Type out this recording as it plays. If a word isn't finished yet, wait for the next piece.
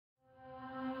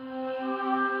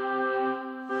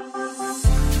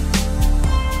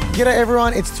G'day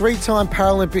everyone, it's 3-time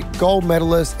Paralympic gold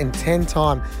medalist and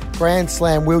 10-time Grand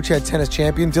Slam wheelchair tennis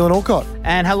champion Dylan Alcott.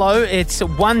 And hello, it's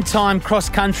one-time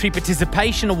cross-country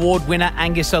participation award winner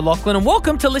Angus O'Loughlin, and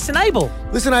welcome to Listen Able.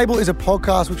 Listen Able is a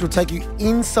podcast which will take you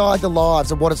inside the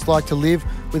lives of what it's like to live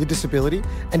with a disability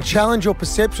and challenge your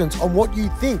perceptions on what you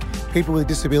think people with a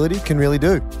disability can really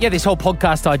do. Yeah, this whole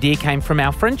podcast idea came from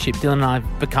our friendship. Dylan and I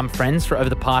have become friends for over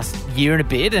the past year and a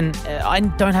bit, and I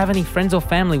don't have any friends or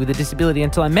family with a disability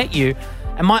until I met you.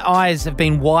 And my eyes have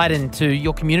been widened to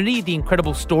your community, the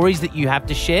incredible stories that you have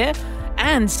to share,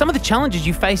 and some of the challenges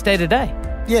you face day to day.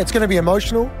 Yeah, it's going to be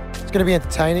emotional. It's going to be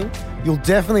entertaining. You'll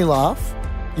definitely laugh.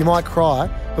 You might cry,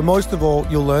 but most of all,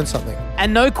 you'll learn something.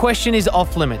 And no question is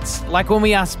off limits. Like when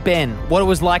we asked Ben what it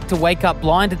was like to wake up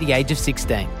blind at the age of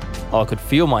 16. I could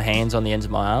feel my hands on the ends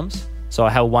of my arms, so I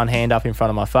held one hand up in front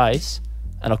of my face,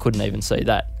 and I couldn't even see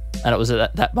that. And it was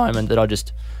at that moment that I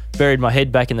just buried my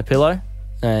head back in the pillow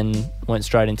and went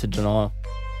straight into denial.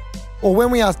 Or when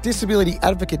we asked disability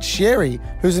advocate Sherry,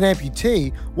 who's an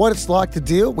amputee, what it's like to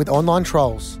deal with online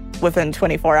trolls. Within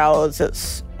 24 hours,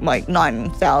 it's like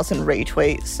 9,000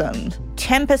 retweets and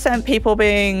 10% people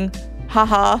being,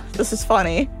 haha, this is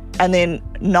funny. And then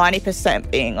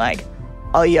 90% being like,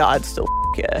 oh yeah, I'd still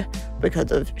her because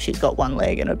of she's got one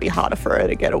leg and it'd be harder for her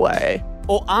to get away.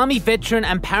 Or Army veteran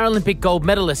and Paralympic gold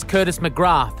medalist Curtis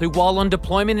McGrath, who while on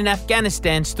deployment in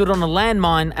Afghanistan stood on a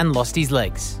landmine and lost his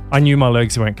legs. I knew my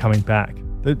legs weren't coming back.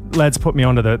 The lads put me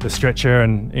onto the stretcher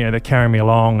and they're carrying me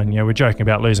along and we're joking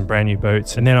about losing brand new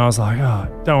boots. And then I was like, oh,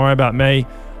 don't worry about me.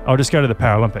 I'll just go to the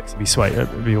Paralympics. It'll be sweet.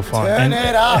 It'll be all fine. Turn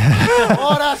it up.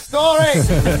 What a story.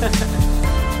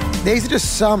 These are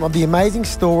just some of the amazing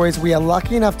stories we are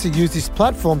lucky enough to use this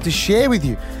platform to share with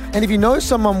you. And if you know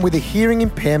someone with a hearing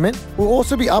impairment, we'll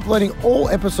also be uploading all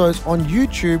episodes on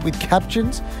YouTube with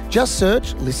captions. Just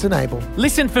search Listen Able.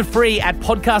 Listen for free at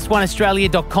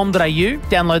podcastoneaustralia.com.au,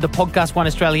 download the Podcast One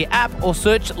Australia app or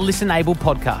search Listen Able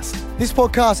Podcast. This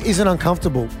podcast isn't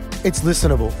uncomfortable, it's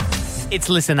listenable. It's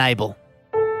Listen Able.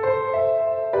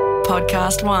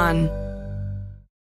 Podcast One.